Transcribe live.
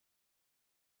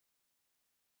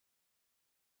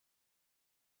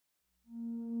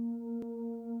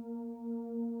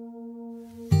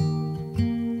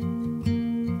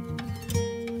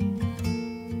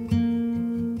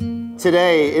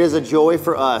Today, it is a joy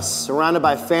for us, surrounded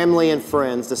by family and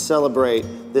friends, to celebrate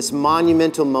this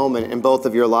monumental moment in both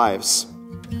of your lives.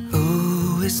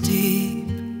 Oh, as deep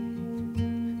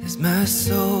as my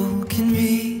soul can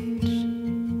reach,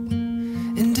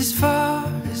 and as far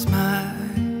as my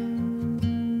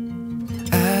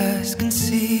eyes can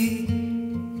see,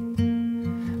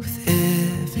 with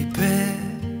every breath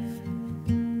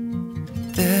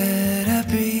that I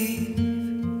breathe,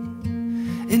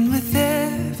 and with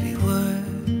every word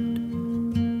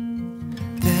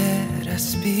that I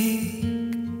speak,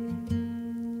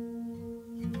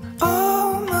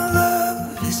 all my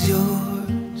love is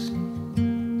yours.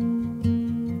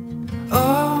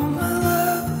 All my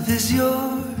love is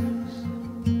yours.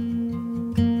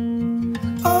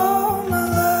 All my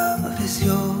love is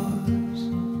yours.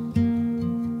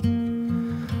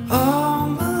 All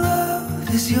my love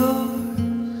is yours.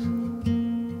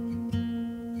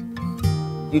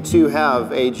 You two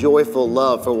have a joyful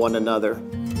love for one another.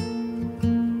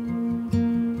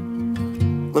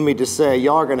 Let me just say,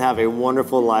 y'all are gonna have a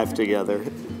wonderful life together.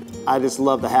 I just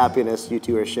love the happiness you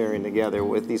two are sharing together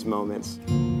with these moments.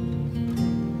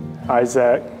 I,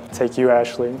 Zach, take you,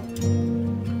 Ashley,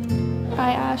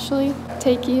 I, Ashley,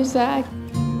 take you, Zach,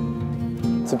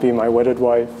 to be my wedded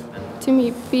wife,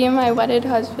 to be my wedded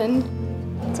husband,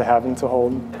 to have and to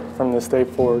hold from this day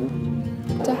forward,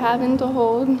 to have and to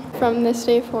hold from this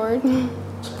day forward,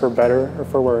 for better or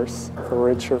for worse, for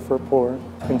rich or for poor,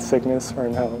 in sickness or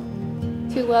in health,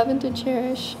 to love and to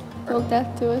cherish till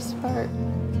death do us part.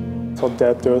 till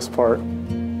death do us part.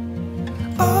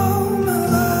 All my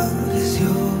love is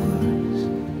yours.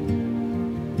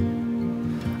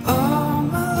 All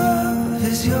my love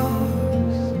is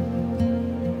yours.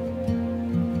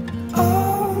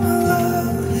 All my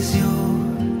love is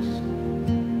yours.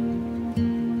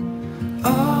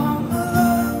 All my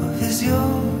love is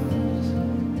yours.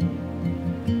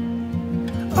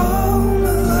 All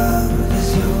my love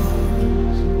is yours.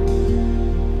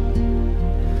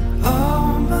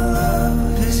 All my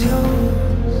love is yours.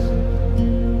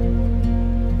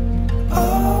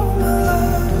 All my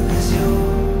love is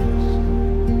yours.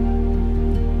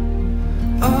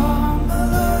 All my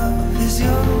love is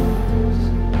yours.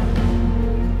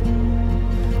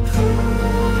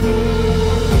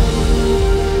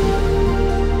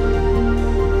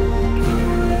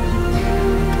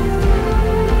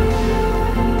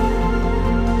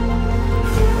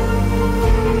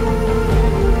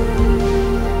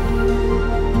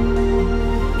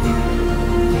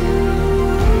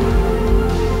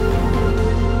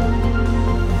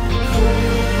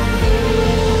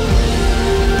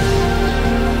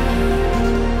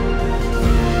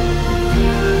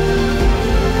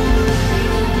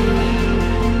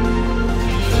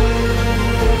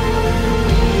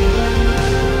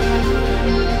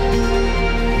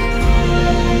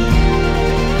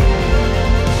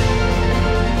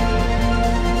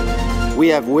 We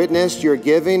have witnessed your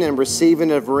giving and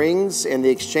receiving of rings and the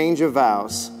exchange of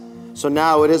vows. So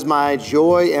now it is my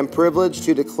joy and privilege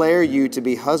to declare you to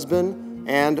be husband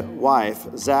and wife.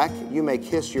 Zach, you may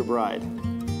kiss your bride.